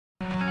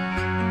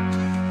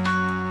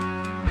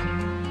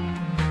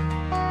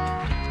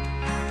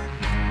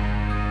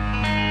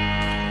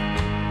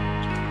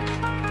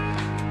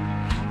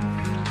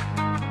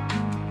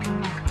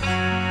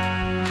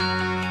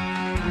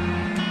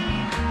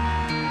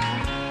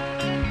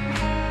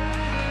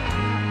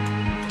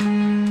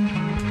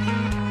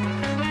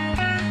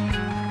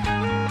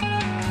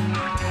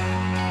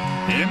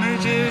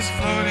messages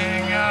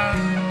floating out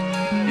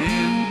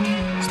in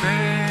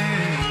space.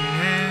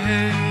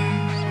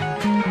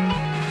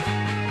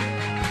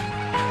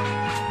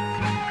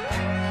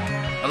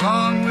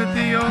 Along with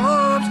the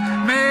orbs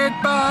made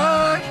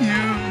by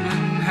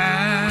human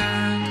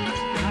hands.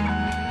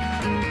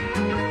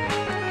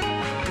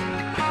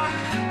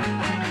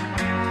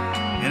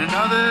 In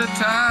another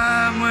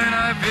time when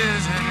I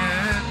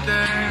visited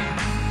there,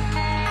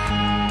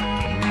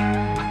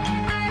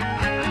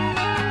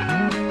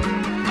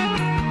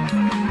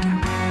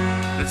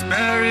 it's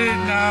buried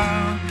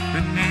now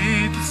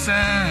beneath the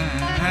sands.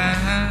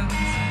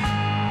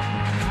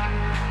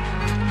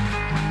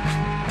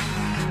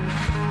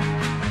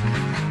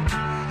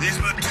 These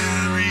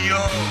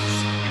materials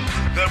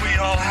that we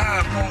all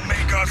have won't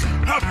make us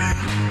happy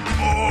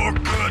or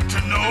good to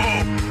know.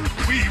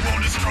 We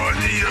won't destroy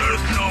the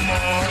earth no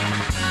more.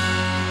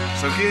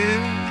 So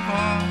give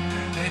all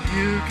that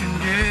you can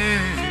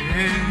give.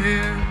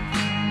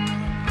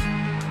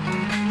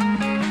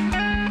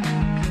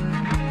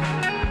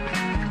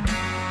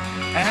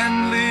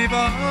 And leave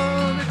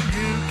all that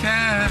you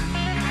can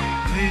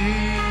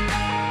leave.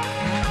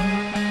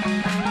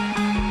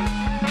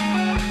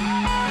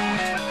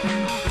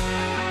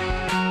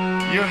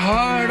 Your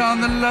heart on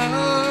the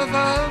love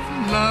of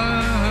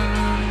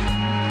love,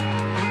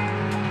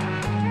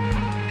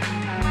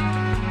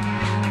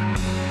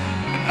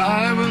 and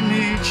I will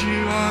meet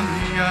you on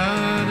the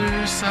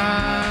other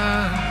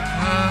side.